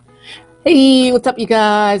Hey, what's up, you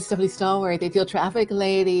guys? Stephanie Stallworth, they feel traffic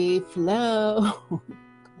lady, flow. I'm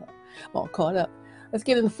all caught up. Let's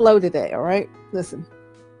get in the flow today, all right? Listen,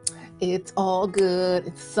 it's all good.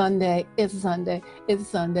 It's Sunday. It's Sunday. It's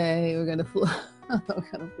Sunday. We're gonna flow. We're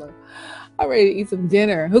gonna flow. I'm ready to eat some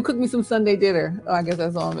dinner. Who cooked me some Sunday dinner? Oh, I guess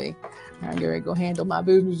that's on me. I'm gonna go handle my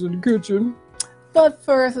business in the kitchen. But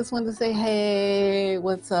first, I just wanted to say, hey,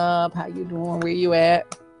 what's up? How you doing? Where you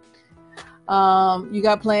at? You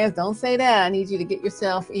got plans? Don't say that. I need you to get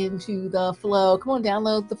yourself into the flow. Come on,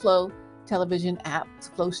 download the Flow television app,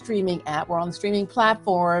 Flow streaming app. We're on the streaming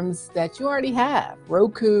platforms that you already have.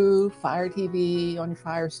 Roku, Fire TV on your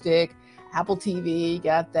Fire Stick, Apple TV,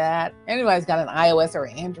 got that. Anybody's got an iOS or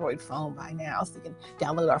Android phone by now, so you can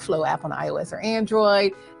download our Flow app on iOS or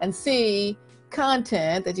Android and see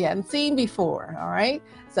content that you hadn't seen before, all right?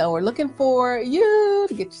 So we're looking for you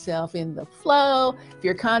to get yourself in the flow. If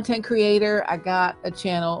you're a content creator, I got a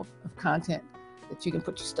channel of content that you can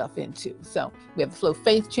put your stuff into. So we have the Flow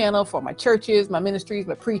Faith channel for my churches, my ministries,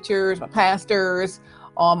 my preachers, my pastors,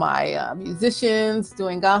 all my musicians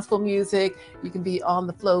doing gospel music. You can be on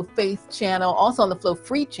the Flow Faith channel, also on the Flow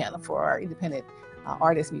Free channel for our independent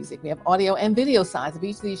artist music. We have audio and video sides of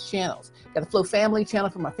each of these channels. Got the Flow Family channel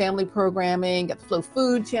for my family programming. Got the Flow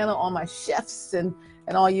Food channel, all my chefs and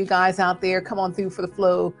all you guys out there, come on through for the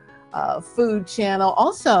Flow Food channel.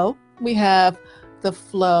 Also, we have the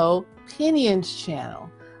Flow Opinions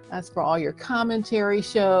channel. That's for all your commentary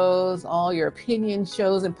shows, all your opinion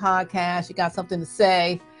shows and podcasts. You got something to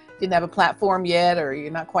say, didn't have a platform yet, or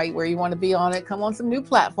you're not quite where you want to be on it, come on some new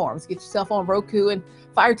platforms. Get yourself on Roku and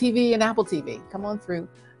Fire TV and Apple TV. Come on through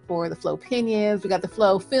for the Flow Opinions. We got the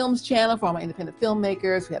Flow Films channel for all my independent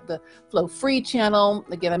filmmakers. We have the Flow Free channel.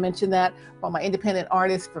 Again, I mentioned that for all my independent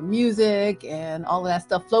artists for music and all of that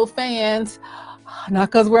stuff. Flow Fans, not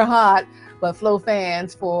because we're hot, but Flow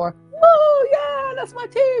Fans for, woo, yeah, that's my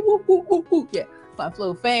team, woo, woo, woo, woo, yeah. My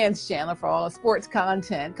Flow Fans channel for all the sports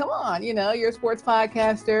content. Come on, you're a sports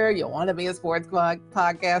podcaster. You want to be a sports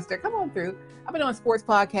podcaster. Come on through. I've been on sports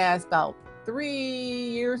podcasts about 3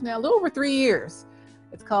 years now, a little over 3 years.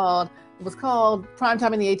 It was called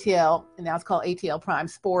Primetime in the ATL, and now it's called ATL Prime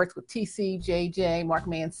Sports with TC, JJ, Mark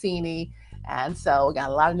Mancini. And so we got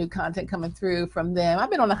a lot of new content coming through from them.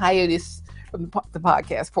 I've been on a hiatus from the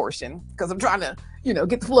podcast portion because I'm trying to,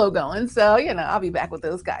 get the flow going. So, I'll be back with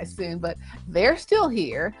those guys soon, but they're still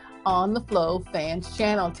here on the Flow Fans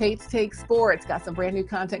channel. Tate's Take Sports got some brand new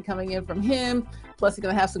content coming in from him. Plus, he's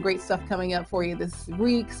going to have some great stuff coming up for you this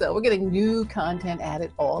week. So we're getting new content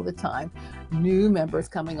added all the time. New members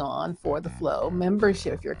coming on for the Flow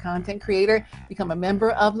membership. If you're a content creator, become a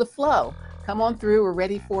member of the Flow. Come on through. We're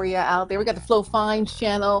ready for you out there. We got the Flow Finds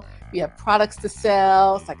channel. We have products to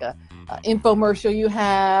sell. It's like a infomercial you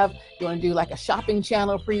have. You want to do like a shopping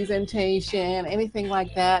channel presentation, anything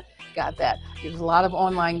like that. Got that. There's a lot of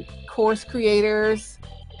online course creators.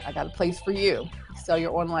 I got a place for you. Sell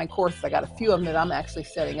your online courses. I got a few of them that I'm actually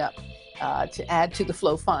setting up to add to the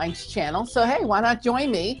Flow Finds channel. So, hey, why not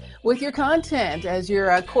join me with your content as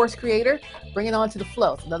your course creator? Bring it on to the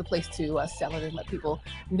Flow. It's another place to sell it and let people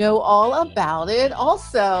know all about it.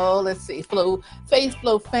 Also, let's see, Flow Faith,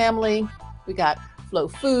 Flow Family. We got Flow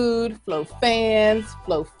Food, Flow Fans,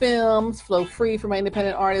 Flow Films, Flow Free for my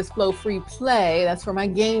independent artists, Flow Free Play. That's for my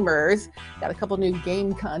gamers. Got a couple new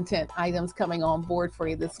game content items coming on board for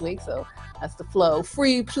you this week. So that's the Flow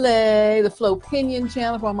Free Play, the Flow Opinion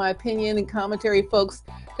channel for all my opinion and commentary folks.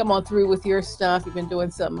 Come on through with your stuff. You've been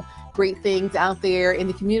doing some great things out there in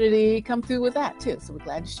the community. Come through with that too. So we're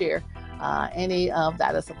glad to share any of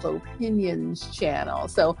that as a Flow Opinions channel.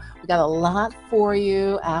 So we got a lot for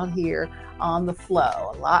you out here on the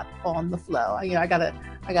Flow, a lot on the Flow. I got an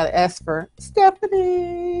S for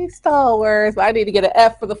Stephanie Stallworth, but I need to get an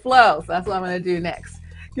F for the Flow. So that's what I'm going to do next.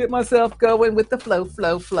 Get myself going with the flow.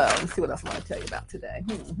 Let's see what else I want to tell you about today.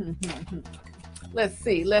 Let's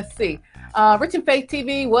see. Rich and Faith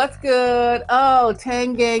TV, what's good? Oh,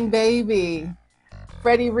 Tang Gang Baby.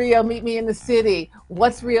 Freddie Rio, Meet Me in the City.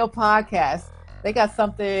 What's Real Podcast. They got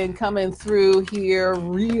something coming through here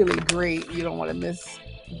really great. You don't want to miss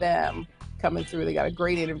them coming through. They got a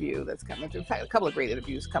great interview that's coming through. In fact, a couple of great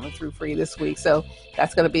interviews coming through for you this week. So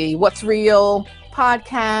that's going to be What's Real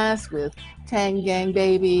Podcast with Tang Gang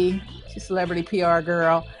Baby. She's a celebrity PR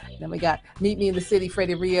girl. And then we got Meet Me in the City,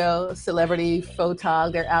 Freddie Rio, celebrity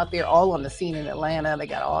photog. They're out there all on the scene in Atlanta. They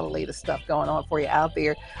got all the latest stuff going on for you out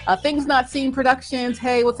there. Things Not Seen Productions.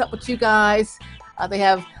 Hey, what's up with you guys? They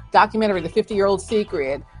have documentary, The 50-Year-Old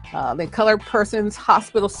Secret. The Colored Persons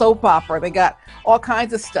Hospital soap opera. They got all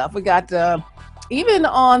kinds of stuff. We got even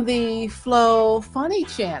on the Flow Funny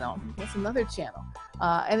channel. That's another channel.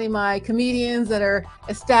 Any of my comedians that are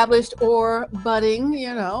established or budding,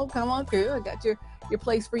 come on through. I got your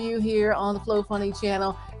place for you here on the Flow Funny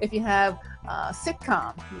channel. If you have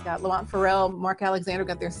sitcom, you got Lamont Farrell, Mark Alexander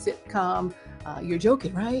got their sitcom. You're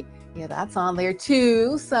joking, right? Yeah, that's on there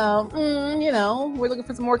too. So, we're looking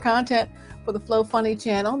for some more content for the Flow Funny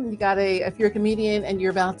channel. You got if you're a comedian and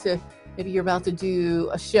maybe you're about to do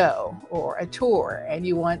a show or a tour and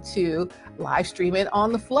you want to live stream it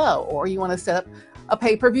on the Flow, or you want to set up a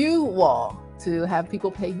pay-per-view wall to have people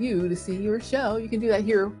pay you to see your show, you can do that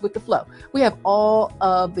here with the Flow. We have all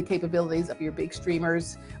of the capabilities of your big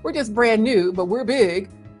streamers. We're just brand new, but we're big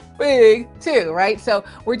too, right? So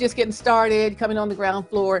we're just getting started, coming on the ground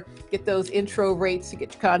floor, get those intro rates to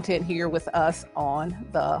get your content here with us on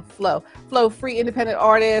the Flow. Flow free independent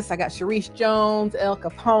artists. I got Sharice Jones, El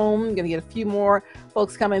Capone. I'm gonna get a few more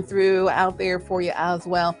folks coming through out there for you as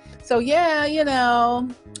well. So yeah,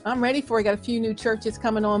 I'm ready for it. Got a few new churches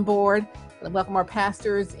coming on board. Welcome our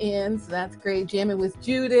pastors in, so that's great. Jamming with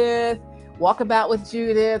Judith, Walkabout with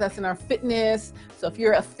Judith, that's in our fitness. So if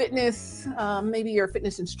you're a fitness, maybe you're a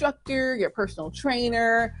fitness instructor, you're a personal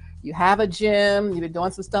trainer, you have a gym, you've been doing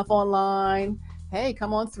some stuff online, hey,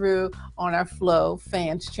 come on through on our Flow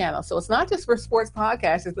Fans channel. So it's not just for sports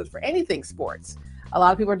podcasters, but for anything sports. A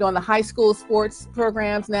lot of people are doing the high school sports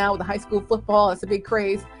programs now with the high school football. It's a big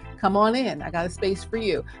craze. Come on in. I got a space for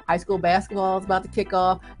you. High school basketball is about to kick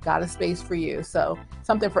off. Got a space for you. So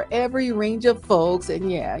something for every range of folks.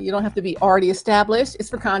 And yeah, you don't have to be already established.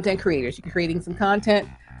 It's for content creators. You're creating some content.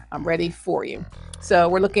 I'm ready for you. So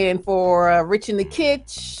we're looking for Rich in the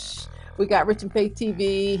Kitch. We got Rich and Faith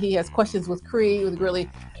TV. He has Questions with Cree, with a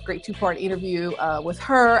really great 2-part interview with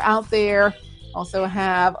her out there. Also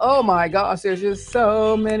have, oh my gosh, there's just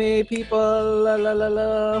so many people.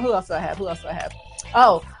 Who else do I have?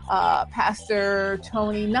 Oh, Pastor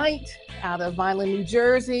Tony Knight out of Vineland, New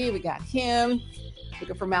Jersey. We got him.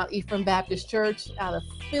 Looking for Mount Ephraim Baptist Church out of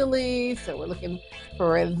Philly. So we're looking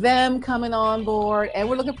for them coming on board. And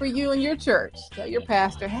we're looking for you and your church. Tell your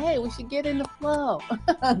pastor, hey, we should get in the Flow.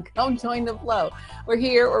 Come join the Flow. We're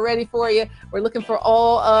here. We're ready for you. We're looking for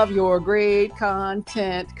all of your great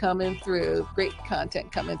content coming through.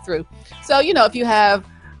 So, if you have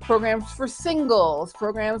programs for singles,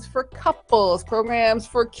 programs for couples, programs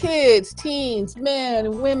for kids, teens,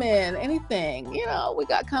 men, women, anything. We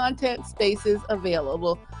got content spaces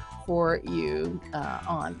available for you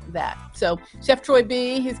on that. So Chef Troy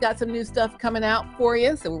B, he's got some new stuff coming out for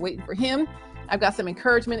you. So we're waiting for him. I've got some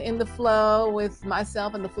encouragement in the Flow with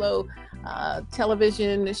myself and the Flow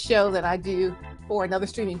television show that I do for another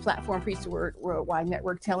streaming platform, Preach the Word Worldwide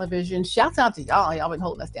Network Television. Shouts out to y'all. Y'all been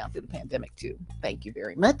holding us down through the pandemic too. Thank you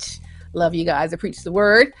very much. Love you guys at Preach the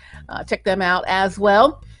Word. Check them out as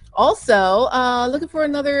well. Also, looking for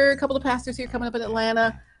another couple of pastors here coming up in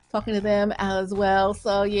Atlanta, talking to them as well.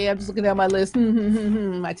 So yeah, I'm just looking down my list,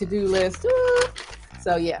 my to-do list.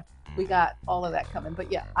 So yeah, we got all of that coming.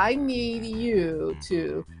 But yeah, I need you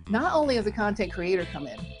to, not only as a content creator, come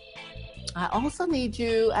in, I also need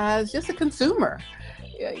you as just a consumer.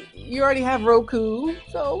 You already have Roku,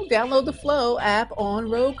 so download the Flow app on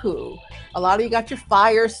Roku. A lot of you got your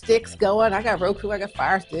Fire Sticks going. I got Roku, I got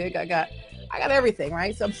Fire Stick, I got everything,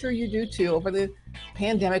 right? So I'm sure you do too. Over the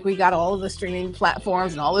pandemic, we got all of the streaming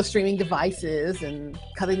platforms and all the streaming devices and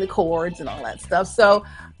cutting the cords and all that stuff. So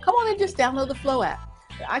come on and just download the Flow app.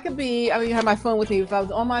 I have my phone with me. If I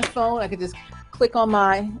was on my phone, I could just click on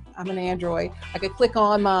I'm an Android. I could click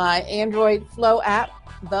on my Android Flow app,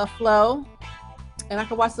 the Flow, and I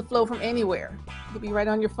can watch the Flow from anywhere. It could be right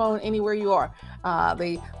on your phone, anywhere you are.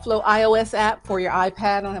 The Flow iOS app for your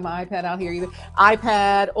iPad. I don't have my iPad out here either.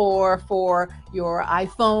 iPad or for your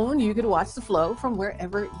iPhone, you could watch the Flow from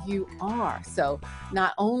wherever you are. So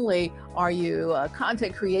not only are you a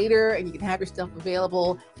content creator and you can have your stuff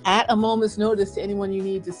available at a moment's notice to anyone you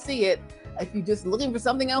need to see it, if you're just looking for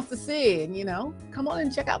something else to see, and come on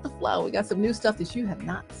and check out the Flow. We got some new stuff that you have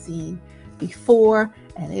not seen before,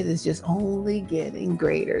 and it is just only getting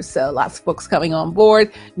greater. So lots of books coming on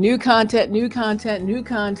board, new content. Mancini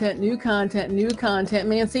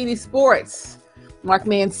Sports, Mark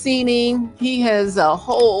Mancini, he has a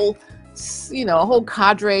whole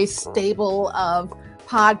cadre stable of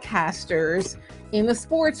podcasters in the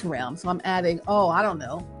sports realm. So I'm adding,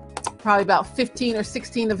 probably about 15 or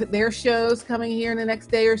 16 of their shows coming here in the next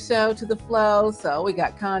day or so to the Flow. So we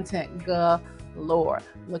got content galore.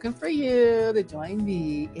 Looking for you to join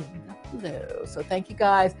me in the Flow. So thank you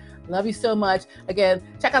guys. Love you so much. Again,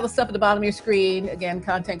 check out the stuff at the bottom of your screen. Again,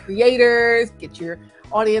 content creators, get your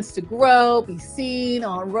audience to grow, be seen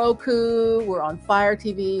on Roku. We're on Fire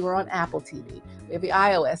TV. We're on Apple TV. We have the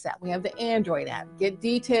iOS app. We have the Android app. Get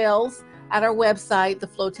details at our website,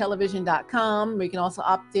 theflowtelevision.com. We can also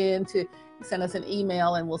opt in to send us an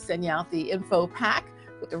email and we'll send you out the info pack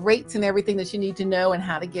with the rates and everything that you need to know and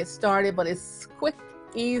how to get started. But it's quick,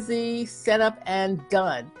 easy, set up and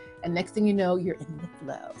done. And next thing you know, you're in the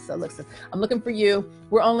flow. So listen, I'm looking for you.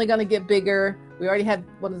 We're only going to get bigger. We already had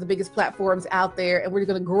one of the biggest platforms out there and we're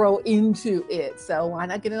going to grow into it. So why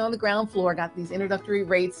not get in on the ground floor? Got these introductory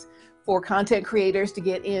rates for content creators to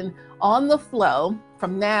get in on the flow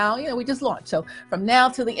from now. We just launched. So from now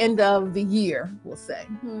to the end of the year, we'll say.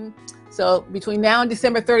 So between now and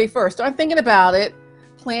December 31st, start thinking about it.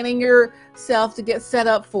 Planning yourself to get set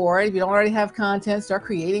up for it. If you don't already have content, start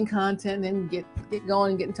creating content and get going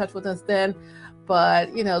and get in touch with us then.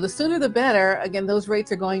 But the sooner the better. Again, those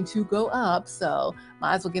rates are going to go up, so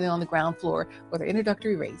might as well get in on the ground floor with our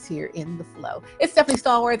introductory rates here in the Flow. It's Stephanie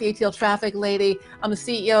Stallworth, the ATL Traffic Lady. I'm the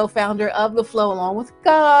CEO, founder of the Flow, along with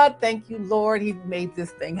God. Thank you, Lord. He made this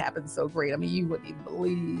thing happen so great. I mean, you wouldn't even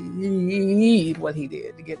believe what he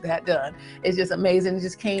did to get that done. It's just amazing. It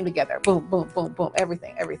just came together. Boom, boom, boom, boom.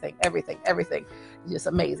 Everything. Just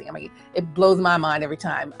amazing. I mean, it blows my mind every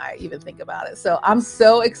time I even think about it. So I'm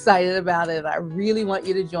so excited about it. I really want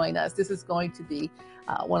you to join us. This is going to be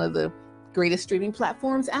one of the greatest streaming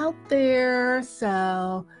platforms out there.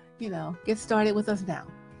 So, get started with us now.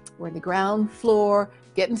 We're in the ground floor,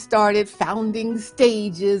 getting started, founding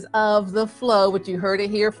stages of the Flow, but you heard it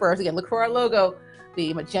here first. Again, look for our logo,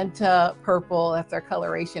 the magenta purple. That's our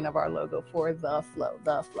coloration of our logo for the Flow,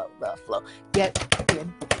 the Flow, the Flow. Get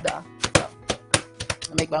in the Flow.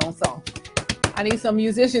 I make my own song. I need some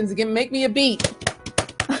musicians to make me a beat.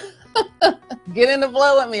 Get in the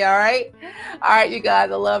flow with me, all right? All right, you guys,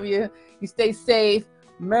 I love you. You stay safe,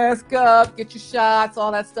 mask up, get your shots,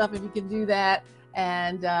 all that stuff if you can do that.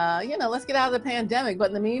 And, let's get out of the pandemic. But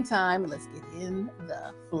in the meantime, let's get in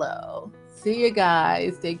the flow. See you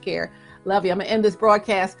guys. Take care. Love you. I'm going to end this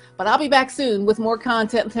broadcast, but I'll be back soon with more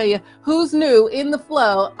content and tell you who's new in the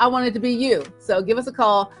flow. I want it to be you. So give us a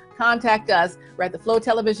call. Contact us. We're at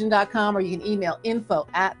theflowtelevision.com, or you can email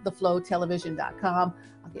info@theflowtelevision.com.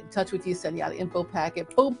 I'll get in touch with you, send you out an info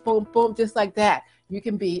packet. Boom, boom, boom. Just like that. You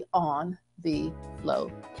can be on the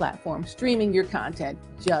Flow platform, streaming your content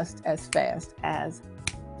just as fast as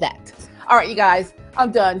that. All right, you guys,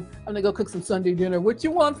 I'm done. I'm going to go cook some Sunday dinner. What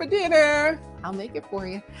you want for dinner? I'll make it for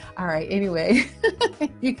you. All right, anyway,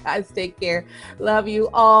 you guys take care. Love you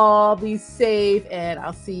all. Be safe, and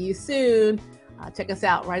I'll see you soon. Check us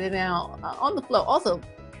out right now on the Flow. Also,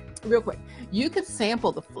 real quick, you could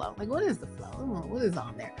sample the Flow. Like, what is the Flow? What is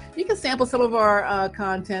on there? You can sample some of our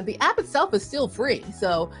content. The app itself is still free.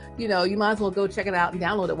 So, you might as well go check it out and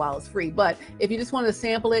download it while it's free. But if you just want to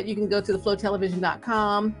sample it, you can go to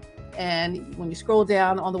theflowtelevision.com. And when you scroll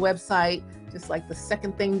down on the website, just like the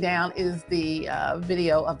second thing down is the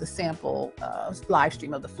video of the sample live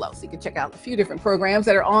stream of the Flow. So you can check out a few different programs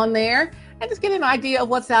that are on there and just get an idea of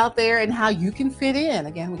what's out there and how you can fit in.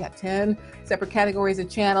 Again, we got 10 separate categories of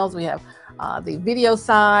channels. We have the video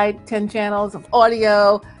side, 10 channels of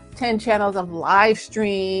audio, 10 channels of live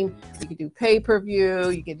stream. You can do pay-per-view.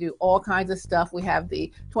 You can do all kinds of stuff. We have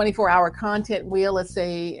the 24-hour content wheel, let's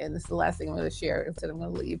say, and this is the last thing I'm going to share instead I'm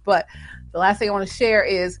going to leave. But the last thing I want to share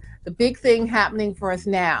is the big thing happening for us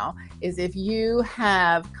now is if you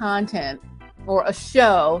have content or a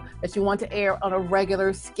show that you want to air on a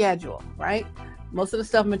regular schedule, right? Most of the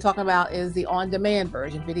stuff I've been talking about is the on-demand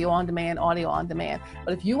version, video on demand, audio on demand.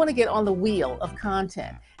 But if you want to get on the wheel of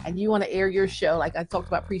content and you want to air your show, like I talked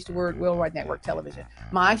about Preach the Word, Worldwide Network Television.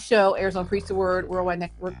 My show airs on Preach the Word, Worldwide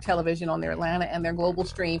Network Television on their Atlanta and their global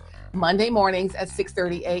stream Monday mornings at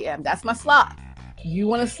 6:30 a.m. That's my slot. You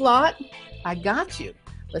want a slot? I got you.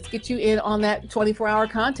 Let's get you in on that 24-hour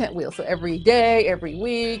content wheel. So every day, every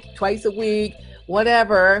week, twice a week,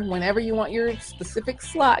 whatever, whenever you want your specific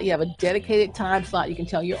slot, you have a dedicated time slot. You can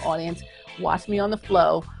tell your audience, watch me on the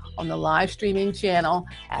Flow on the live streaming channel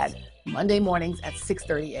at Monday mornings at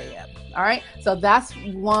 6:30 a.m. All right. So that's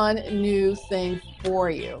one new thing for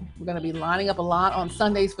you. We're going to be lining up a lot on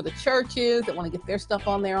Sundays for the churches that want to get their stuff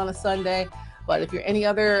on there on a Sunday. But if you're any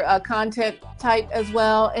other content type as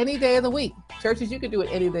well, any day of the week, churches, you could do it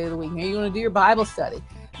any day of the week. Maybe you want to do your Bible study.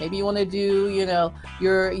 Maybe you want to do,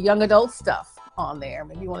 your young adult stuff on there.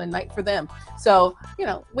 Maybe you want a night for them. So, we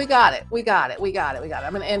got it. I'm going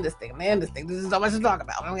to end this thing. This is so much to talk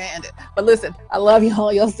about. I'm going to end it. But listen, I love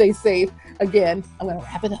y'all. Y'all stay safe. Again, I'm going to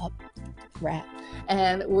wrap it up.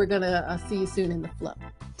 And we're going to see you soon in the Flow.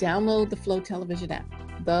 Download the Flow Television app.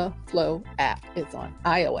 the Flow app. It's on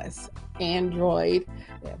iOS, Android,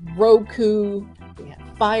 we have Roku, we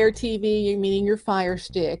have Fire TV, meaning your Fire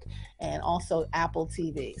Stick, and also Apple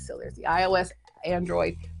TV. So there's the iOS,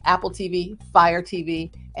 Android, Apple TV, Fire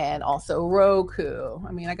TV, and also Roku.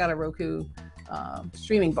 I mean, I got a Roku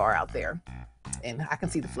streaming bar out there, and I can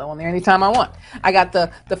see the Flow on there anytime I want. I got the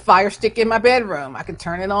Fire Stick in my bedroom. I can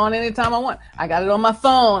turn it on anytime I want. I got it on my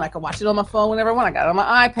phone. I can watch it on my phone whenever I want. I got it on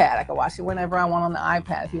my iPad. I can watch it whenever I want on the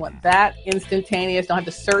iPad. If you want that instantaneous, don't have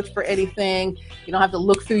to search for anything. You don't have to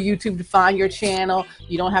look through YouTube to find your channel.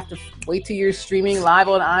 You don't have to wait till you're streaming live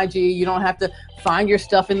on IG. You don't have to find your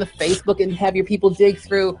stuff in the Facebook and have your people dig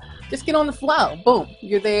through. Just get on the Flow. Boom,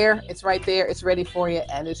 you're there. It's right there. It's ready for you,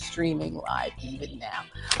 and it's streaming live even now.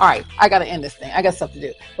 All right, I got to end this thing. I got stuff to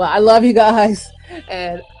do. But I love you guys,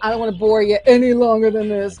 and I don't want to bore you any longer than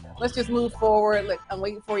this. Let's just move forward. Look, I'm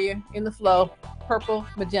waiting for you in the Flow. Purple,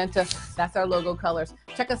 magenta, that's our logo colors.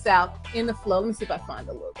 Check us out in the Flow. Let me see if I find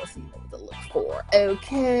the logo, see what to look for.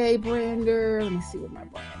 Okay, Brander, let me see what my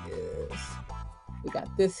brand is. We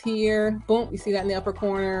got this here. Boom, you see that in the upper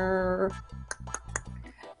corner.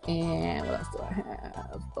 And what else do I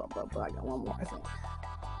have? I got one more, I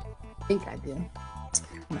think I do.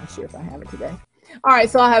 I'm not sure if I have it today. All right,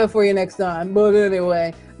 so I'll have it for you next time. But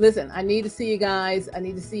anyway, listen, I need to see you guys. I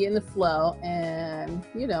need to see you in the Flow. And,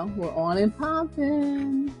 you know, we're on and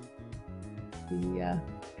popping. Yeah.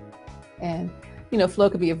 And, you know, flow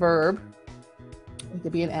could be a verb. It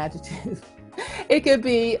could be an adjective. It could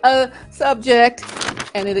be a subject.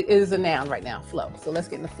 And it is a noun right now, flow. So let's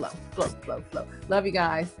get in the flow. Flow, flow, flow. Love you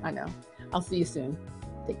guys. I know. I'll see you soon.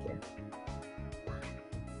 Take care.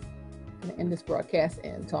 I'm going to end this broadcast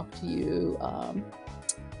and talk to you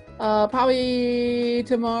probably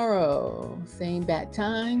tomorrow. Same bat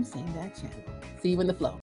time, same bat channel. See you in the Flow.